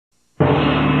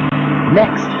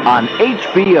Next on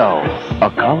HBO, a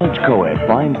college co-ed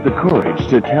finds the courage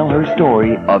to tell her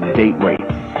story of date rapes.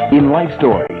 In Life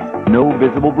Stories, No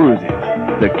Visible Bruises,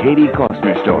 the Katie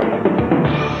Costner story.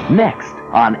 Next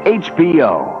on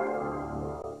HBO.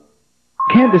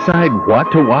 Can't decide what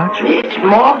to watch? It's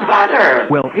more butter.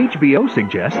 Well, HBO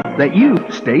suggests that you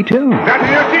stay tuned.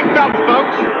 Fasten your seatbelts,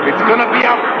 folks. It's gonna be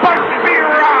a bumpy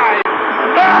ride.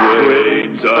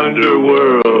 Wayne's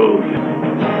Underworld.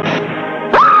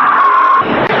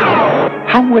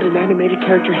 How would an animated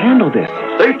character handle this?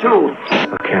 Stay tuned.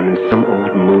 Cameron, some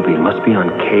old movie must be on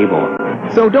cable.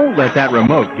 So don't let that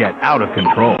remote get out of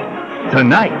control.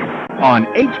 Tonight on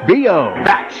HBO.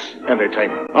 That's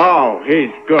entertainment. Oh, he's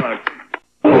good.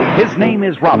 His name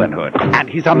is Robin Hood, and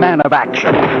he's a man of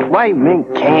action. Why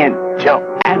Mink can't jump?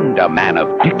 And a man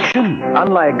of diction.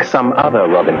 Unlike some other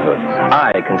Robin Hoods,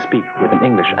 I can speak with an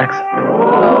English accent.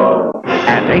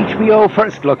 And HBO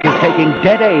First Look is taking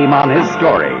dead aim on his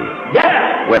story.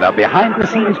 Yeah. With a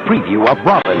behind-the-scenes preview of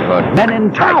Robin Hood, Men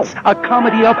in Tights, a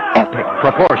comedy of epic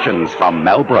proportions from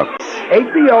Mel Brooks.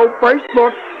 HBO First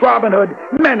Look, Robin Hood,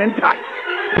 Men in Tights.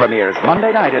 Premieres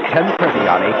Monday night at 10:30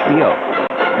 on HBO.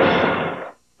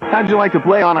 How'd you like to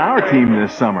play on our team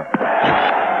this summer?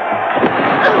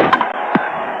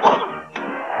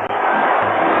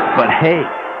 But hey,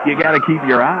 you gotta keep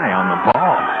your eye on the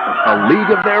ball. A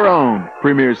League of Their Own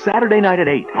premieres Saturday night at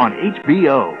 8 on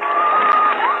HBO.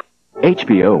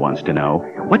 HBO wants to know,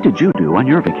 what did you do on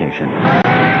your vacation?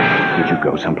 Did you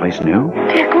go someplace new?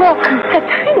 Dick, look, a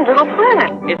tiny little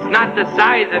planet. It's not the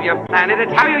size of your planet,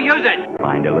 it's how you use it.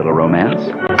 Find a little romance?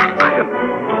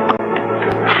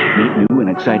 Meet new and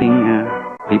exciting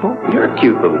people? You're a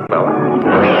cute little fella.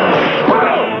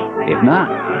 If not,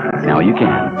 now you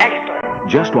can. Excellent.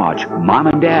 Just watch Mom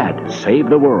and Dad Save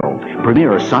the World.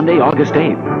 Premieres Sunday, August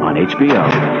 8th on HBO.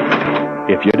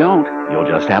 If you don't, you'll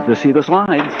just have to see the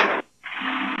slides.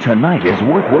 Tonight is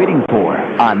worth waiting for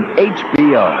on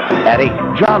HBO. At 8,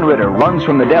 John Ritter runs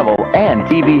from the devil and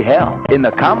TV hell in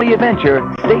the comedy adventure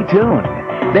Stay Tuned.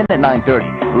 Then at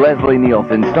 9:30, Leslie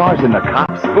Nielsen stars in the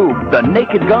cop spoof The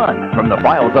Naked Gun from the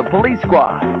files of Police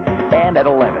Squad. And at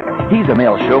 11, he's a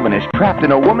male chauvinist trapped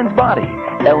in a woman's body.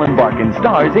 Ellen Barkin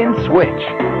stars in Switch.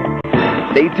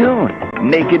 Stay tuned,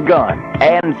 Naked Gun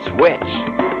and Switch.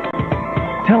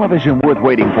 Television worth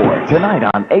waiting for tonight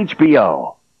on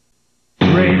HBO.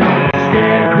 Rain on the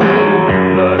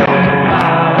scarecrow, blood on the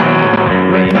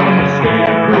fire. Rain on the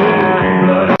scarecrow,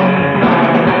 blood on the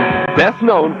fire. Best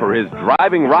known for his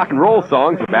driving rock and roll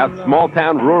songs about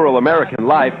small-town rural American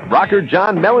life, rocker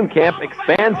John Mellencamp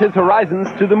expands his horizons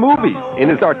to the movies in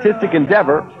his artistic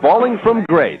endeavor, Falling from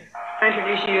Grace. Can I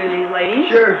introduce you to these ladies?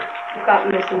 Sure. We've got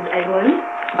Mrs. Eglin.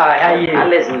 Hi, how you? I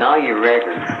listen to all your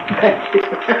records.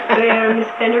 And Miss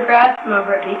Pendergrass from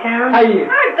over at B-Town. How you?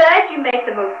 I'm glad you make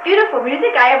the most beautiful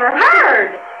music I ever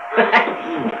heard.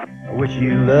 I wish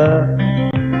you love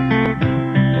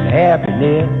and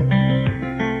happiness.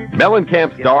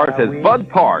 Mellencamp stars as Bud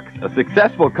Parks, a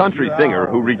successful country singer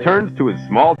who returns to his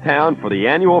small town for the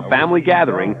annual family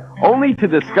gathering, only to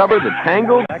discover the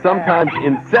tangled, sometimes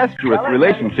incestuous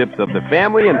relationships of the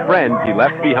family and friends he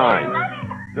left behind.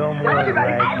 Don't worry, Can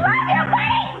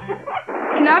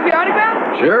I have your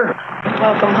autograph? Sure.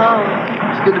 Welcome home.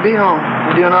 It's good to be home.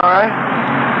 You doing all right?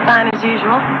 Fine as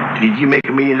usual. Did you make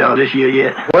 $1 million this year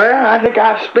yet? Well, I think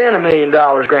I've spent $1 million,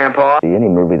 Grandpa. Any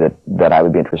movie that I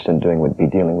would be interested in doing would be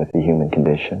dealing with the human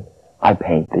condition. I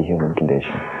paint the human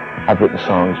condition. I've written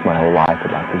songs my whole life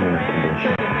about the human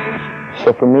condition.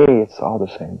 So for me, it's all the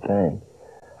same thing.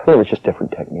 Really, it's just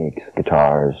different techniques.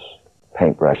 Guitars,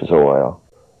 paintbrushes, oil,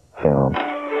 film.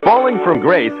 Falling from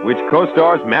Grace, which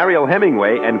co-stars Mariel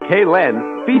Hemingway and Kay Lenz,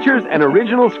 features an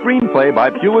original screenplay by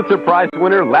Pulitzer Prize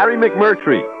winner Larry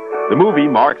McMurtry. The movie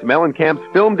marks Mellencamp's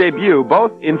film debut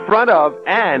both in front of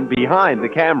and behind the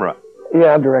camera.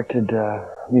 Yeah, I've directed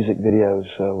music videos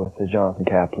with Jonathan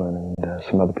Kaplan and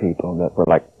some other people that were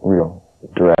like real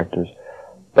directors.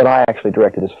 But I actually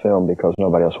directed this film because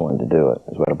nobody else wanted to do it,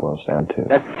 is what it boils down to.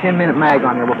 That's a 10-minute mag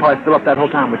on there. We'll probably fill up that whole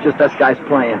time with just us guys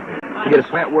playing. To get a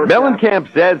sweat work.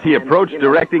 Mellencamp says he approached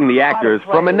directing the actors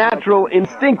from a natural,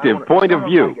 instinctive point of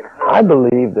view. I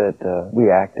believe that we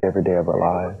act every day of our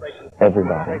lives,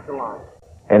 everybody.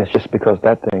 And it's just because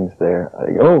that thing's there,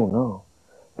 I go, oh, no.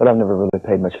 But I've never really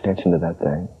paid much attention to that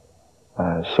thing.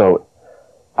 So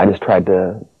I just tried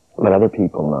to let other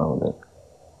people know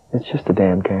that it's just a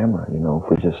damn camera, you know,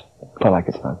 if we just play like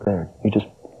it's not there. You just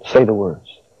say the words.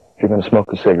 If you're going to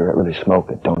smoke a cigarette, really smoke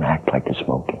it. Don't act like you're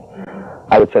smoking.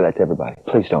 I would say that to everybody.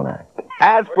 Please don't act.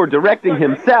 As for directing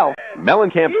himself,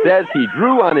 Mellencamp says he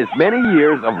drew on his many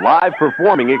years of live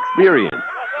performing experience.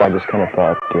 I just kind of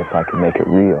thought if I could make it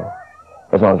real,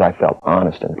 as long as I felt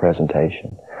honest in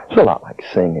presentation. It's a lot like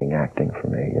singing, acting for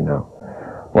me, you know.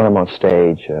 When I'm on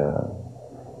stage,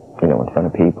 you know, in front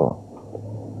of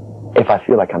people, if I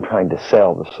feel like I'm trying to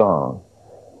sell the song,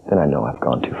 then I know I've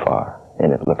gone too far,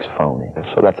 and it looks phony.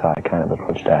 So that's how I kind of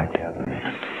approached acting.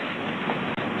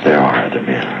 There are other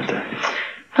men, aren't there?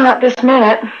 Not this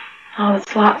minute. All the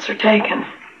slots are taken.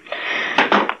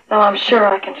 Though I'm sure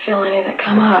I can fill any that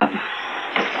come up.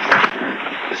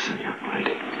 Listen, young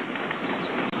lady.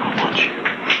 I want you.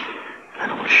 I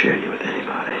don't want to share you with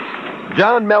anybody.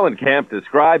 John Mellencamp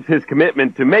describes his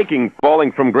commitment to making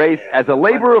Falling from Grace as a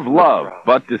labor of love,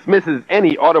 but dismisses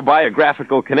any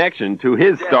autobiographical connection to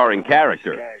his starring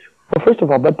character. Well, first of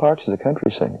all, Bud Parks is a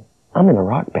country singer. I'm in a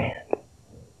rock band.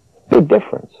 Big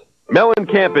difference.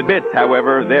 Mellencamp admits,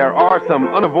 however, there are some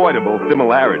unavoidable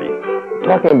similarities.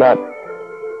 Talking about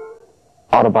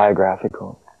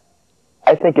autobiographical,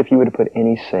 I think if you were to put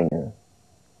any singer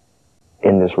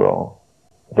in this role,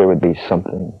 there would be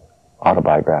something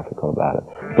autobiographical about it.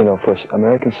 You know, for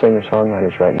American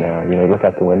singer-songwriters right now, you know, look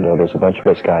out the window, there's a bunch of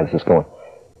us guys that's going,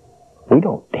 we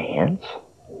don't dance,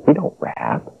 we don't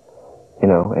rap, you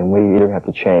know, and we either have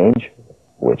to change,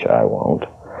 which I won't,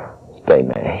 they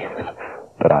may,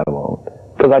 but I won't,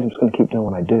 because I'm just going to keep doing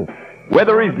what I do.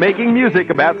 Whether he's making music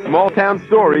about small-town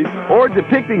stories or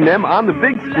depicting them on the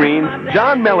big screen,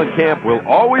 John Mellencamp will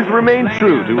always remain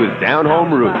true to his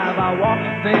down-home roots.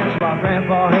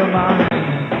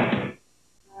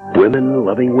 Women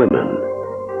loving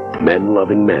women, men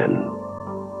loving men.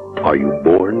 Are you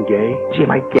born gay? Gee,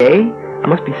 am I gay? I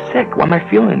must be sick. Why am I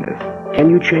feeling this? Can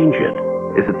you change it?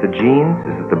 Is it the genes?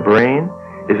 Is it the brain?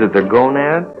 Is it the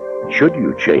gonads? Should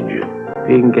you change it?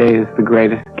 Being gay is the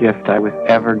greatest gift I was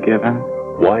ever given.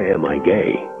 Why am I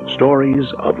gay? Stories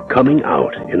of coming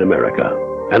out in America.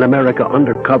 An America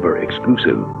Undercover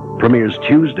exclusive. Premieres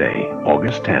Tuesday,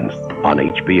 August 10th on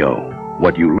HBO.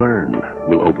 What you learn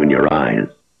will open your eyes.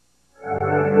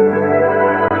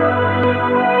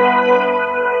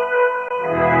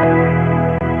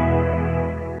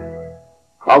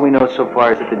 All we know so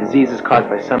far is that the disease is caused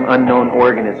by some unknown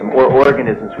organism or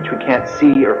organisms which we can't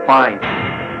see or find.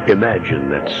 Imagine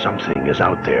that something is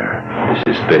out there.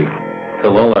 This is big.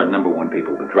 They'll all our number one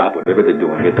people to drop whatever they're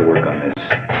doing, get to work on this.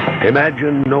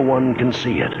 Imagine no one can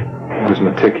see it. He was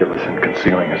meticulous in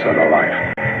concealing his other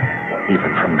life,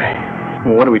 even from me.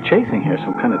 Well, what are we chasing here?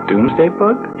 Some kind of doomsday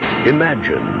bug?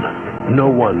 Imagine no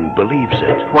one believes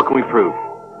it. What can we prove?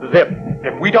 Zip,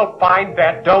 if we don't find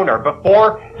that donor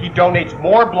before he donates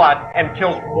more blood and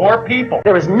kills more people,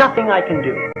 There is nothing I can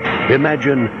do.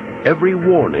 Imagine every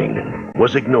warning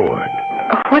was ignored.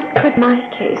 What could my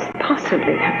case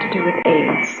possibly have to do with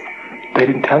AIDS? They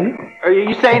didn't tell you? Are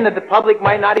you saying that the public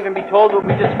might not even be told what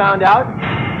we just found out?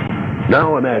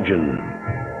 Now imagine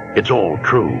it's all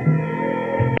true.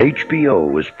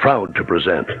 HBO is proud to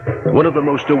present one of the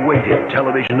most awaited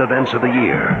television events of the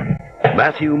year.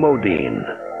 Matthew Modine,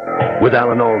 with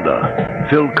Alan Alda,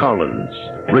 Phil Collins,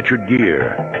 Richard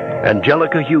Gere,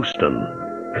 Angelica Houston,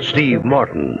 Steve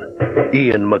Martin,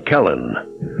 Ian McKellen,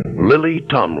 Lily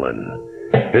Tomlin,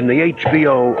 in the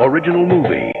HBO original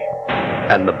movie,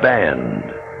 and the band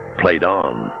played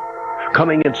on.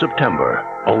 Coming in September,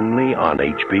 only on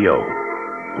HBO.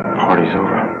 Party's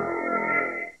over.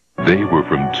 They were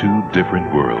from two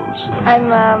different worlds. I'm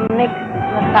mixed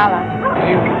masala.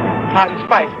 You hot and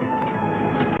spicy.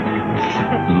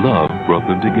 Love brought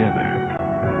them together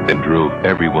and drove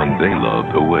everyone they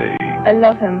loved away. I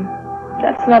love him.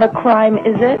 That's not a crime,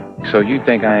 is it? So you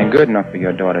think I ain't good enough for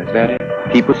your daughter, is that it?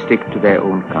 People stick to their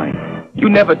own kind. You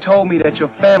never told me that your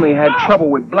family had trouble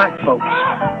with black folks.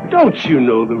 Don't you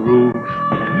know the rules?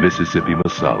 Mississippi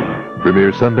Masala.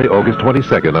 Premieres Sunday, August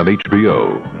 22nd on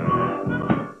HBO.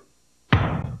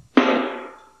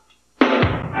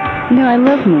 You know, I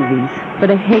love movies, but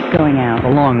I hate going out. The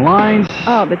long lines.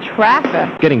 Oh, the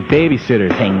traffic. Getting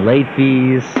babysitters. Paying late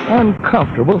fees.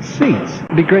 Uncomfortable seats.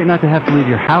 It'd be great not to have to leave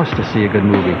your house to see a good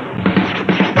movie.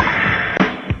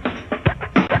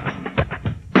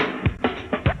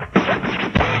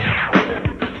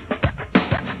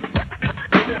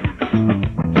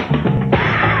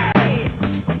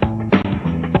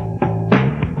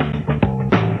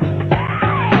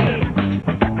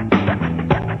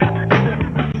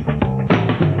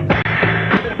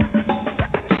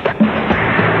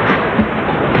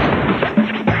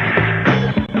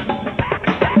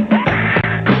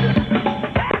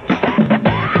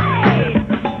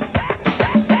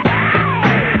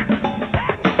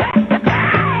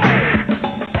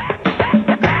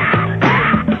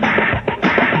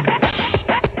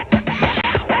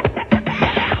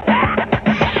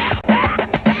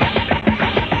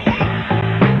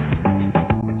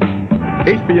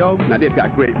 HBO, now they've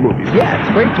got great movies. Yeah,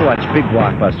 it's great to watch big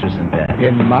blockbusters in bed.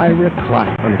 In my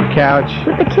recliner. On the couch.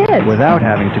 With the kids. Without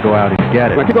having to go out and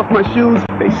get it. When I take off my shoes,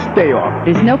 they stay off.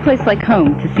 There's no place like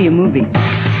home to see a movie.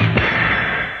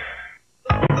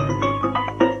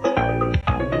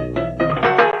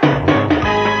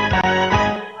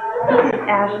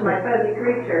 Ashley, fuzzy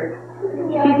creature.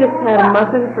 She just had a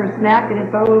muffin for a snack and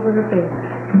it's all over her face.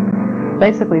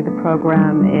 Basically, the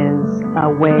program is a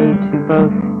way to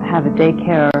both have a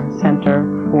daycare center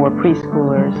for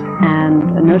preschoolers and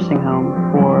a nursing home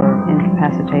for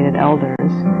incapacitated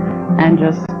elders, and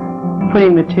just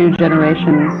putting the two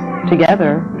generations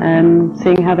together and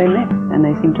seeing how they mix, and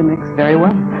they seem to mix very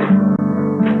well.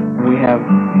 We have,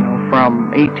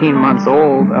 from 18 months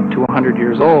old up to 100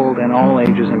 years old and all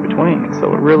ages in between.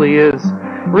 So it really is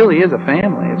a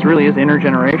family. It really is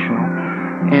intergenerational.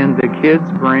 And the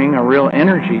kids bring a real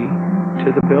energy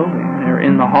to the building. They're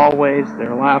in the hallways,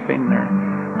 they're laughing, they're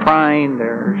crying,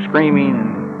 they're screaming,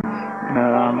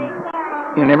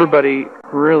 and everybody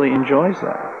really enjoys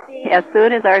that. As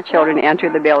soon as our children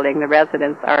enter the building, the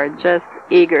residents are just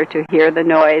eager to hear the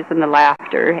noise and the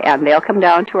laughter, and they'll come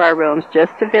down to our rooms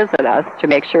just to visit us to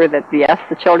make sure that, yes,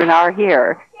 the children are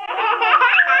here.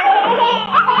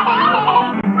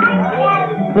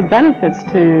 The benefits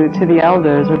to the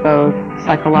elders are both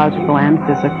psychological and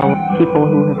physical. People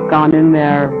who have gone in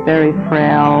there very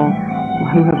frail,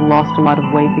 who have lost a lot of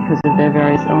weight because of their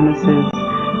various illnesses,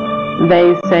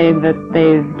 they say that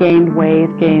they've gained weight,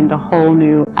 gained a whole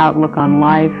new outlook on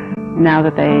life, now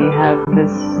that they have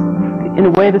this, in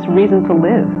a way, this reason to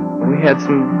live. We had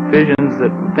some visions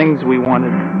that things we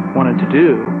wanted to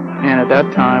do, and at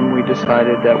that time we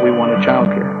decided that we wanted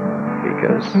childcare,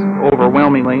 because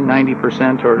overwhelmingly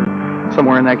 90% or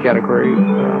somewhere in that category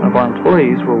of our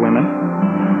employees were women,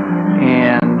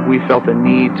 and we felt the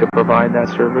need to provide that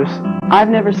service. I've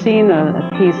never seen a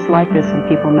piece like this in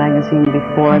People magazine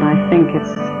before, and I think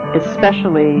it's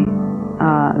especially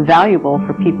valuable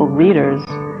for People readers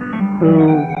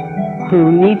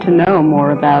who need to know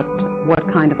more about what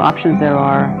kind of options there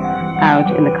are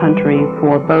out in the country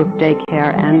for both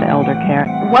daycare and elder care.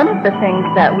 One of the things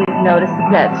that we've noticed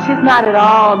is that she's not at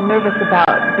all nervous about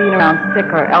being around sick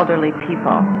or elderly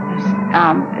people.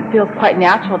 It feels quite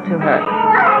natural to her.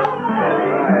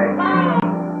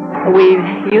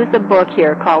 We've used a book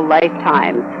here called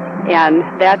Lifetimes, and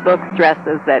that book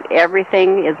stresses that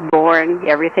everything is born,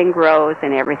 everything grows,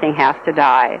 and everything has to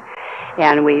die.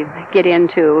 And we get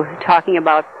into talking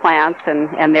about plants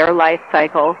and their life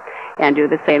cycle, and do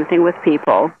the same thing with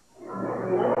people.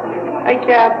 Hi,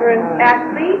 Catherine.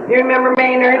 Ashley, you remember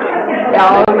Maynard?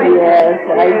 Oh, yes,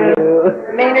 I do.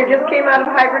 Maynard just came out of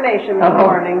hibernation this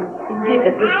morning.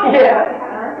 Yeah.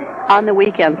 On the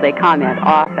weekends, they comment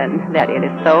often that it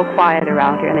is so quiet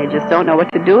around here, and they just don't know what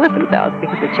to do with themselves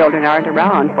because the children aren't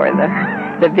around for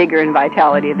the vigor and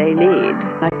vitality they need.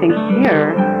 I think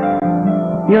here,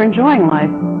 you're enjoying life,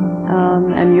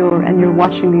 and you're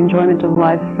watching the enjoyment of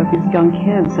life of these young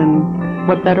kids, and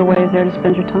what better way is there to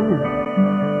spend your time?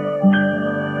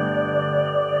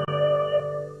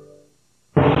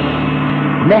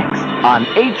 Next on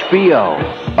HBO,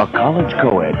 a college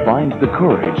co-ed finds the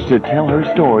courage to tell her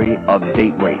story of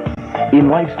date rape. In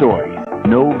Life Stories,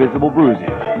 No Visible Bruises,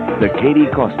 the Katie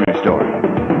Costner story.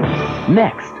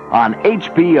 Next on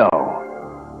HBO.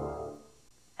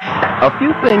 A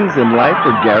few things in life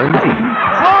are guaranteed.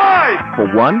 For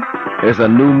one, there's a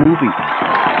new movie.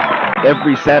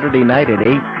 Every Saturday night at 8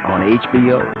 on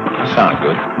HBO. Sound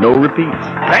good. No repeats.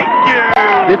 Thank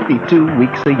you! 52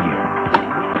 weeks a year.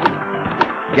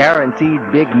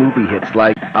 Guaranteed big movie hits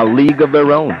like A League of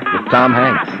Their Own with Tom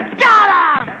Hanks.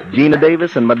 Got him! Gina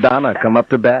Davis and Madonna come up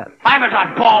to bat. I haven't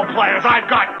got ball players, I've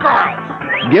got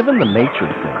girls! Given the nature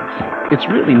of things, it's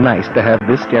really nice to have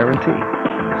this guarantee.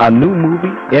 A new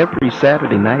movie every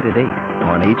Saturday night at 8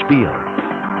 on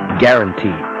HBO.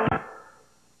 Guaranteed.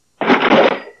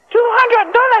 $200!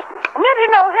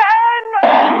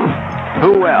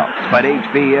 Who else but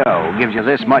HBO gives you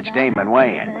this much Damon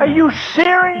weighing? Are you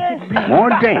serious? More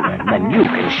Damon than you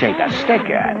can shake a stick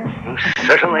at.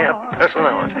 Certainly a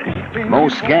personality. More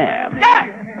scam.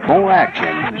 More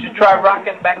action. You should try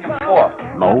rocking back and forth.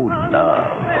 More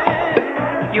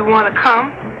love. You want to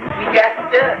come? We got to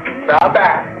do it.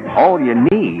 Bye-bye. All you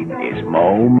need is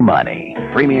more money.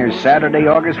 Premieres Saturday,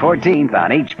 August 14th on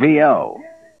HBO.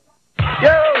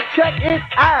 Yo, check it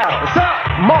out. What's up?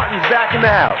 Martin's back in the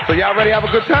house. So y'all ready to have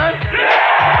a good time?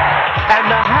 Yeah!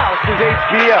 And the house is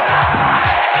HBO.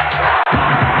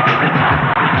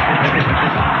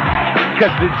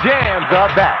 Because the jams are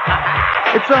back.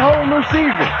 It's a whole new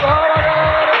season.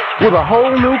 With a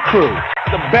whole new crew.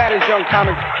 the baddest young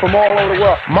comics from all over the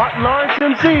world. Martin Lawrence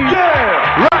MC.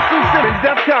 Yeah! Russell Simmons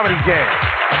Def Comedy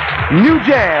Jam. New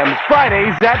jams,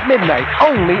 Fridays at midnight,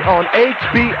 only on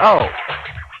HBO.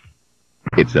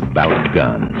 It's about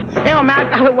guns. Hell, man, I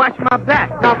gotta watch my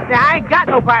back. I ain't got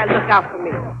nobody to look out for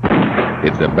me.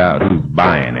 It's about who's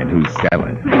buying and who's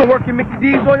selling. You gonna work in Mickey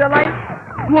D's all your life?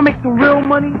 You wanna make the real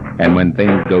money? And when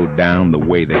things go down the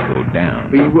way they go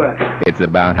down, Be what? it's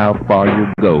about how far you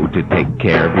go to take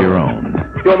care of your own.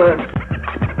 Yo, man,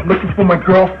 I'm looking for my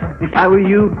girlfriend. If I were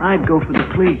you, I'd go for the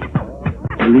plea.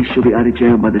 At least she'll be out of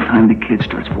jail by the time the kid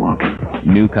starts walking.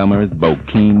 Newcomers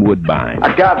Bokeem Woodbine,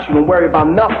 I got you, don't worry about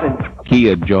nothing.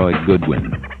 Kia Joy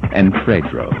Goodwin, and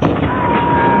Fredro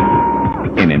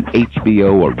in an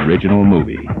HBO original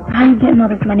movie. How you getting all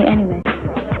this money anyway?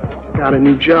 Got a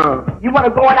new job. You wanna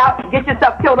go out and get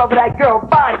yourself killed over that girl,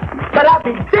 fine. But I'll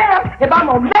be damned if I'm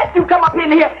gonna let you come up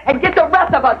in here and get the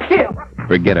rest of us killed.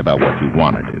 Forget about what you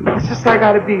want to do. It's just like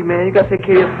I gotta be, man. You gotta take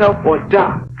care of yourself or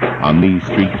die. On these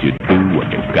streets, you do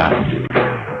what you gotta do.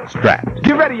 Strapped.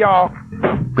 Get ready, y'all.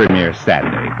 Premieres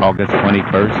Saturday, August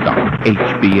 21st on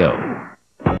HBO.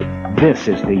 This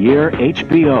is the year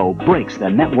HBO breaks the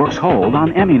network's hold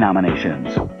on Emmy nominations.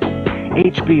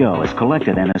 HBO has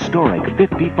collected an historic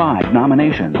 55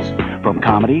 nominations, from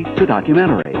comedy to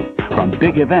documentary, from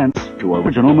big events to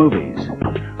original movies.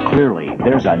 Clearly,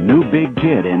 there's a new big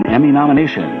kid in Emmy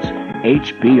nominations,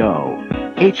 HBO.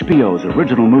 HBO's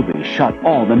original movies shut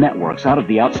all the networks out of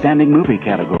the Outstanding Movie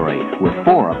category with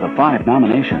 4 of the 5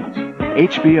 nominations.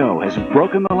 HBO has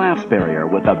broken the laughs barrier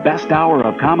with the best hour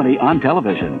of comedy on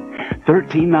television.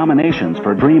 13 nominations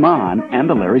for Dream On and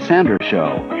The Larry Sanders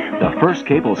Show, the first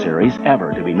cable series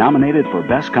ever to be nominated for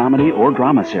Best Comedy or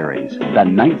Drama Series. The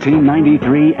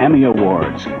 1993 Emmy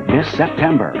Awards, this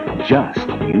September. Just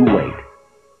you wait.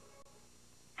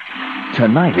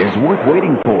 Tonight is worth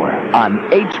waiting for on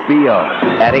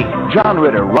HBO. At 8, John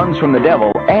Ritter runs from the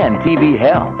devil and TV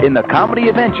hell in the comedy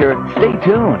adventure Stay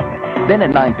Tuned. Then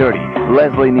at 9:30,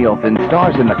 Leslie Nielsen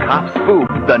stars in the cop spoof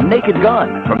The Naked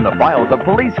Gun from the files of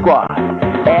Police Squad.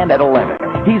 And at 11,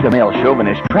 he's a male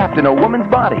chauvinist trapped in a woman's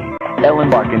body. Ellen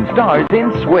Barkin stars in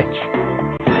Switch.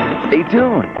 Stay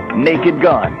tuned. Naked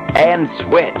Gun and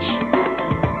Switch.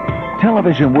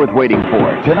 Television worth waiting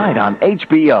for tonight on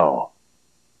HBO.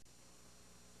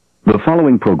 The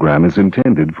following program is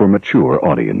intended for mature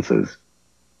audiences.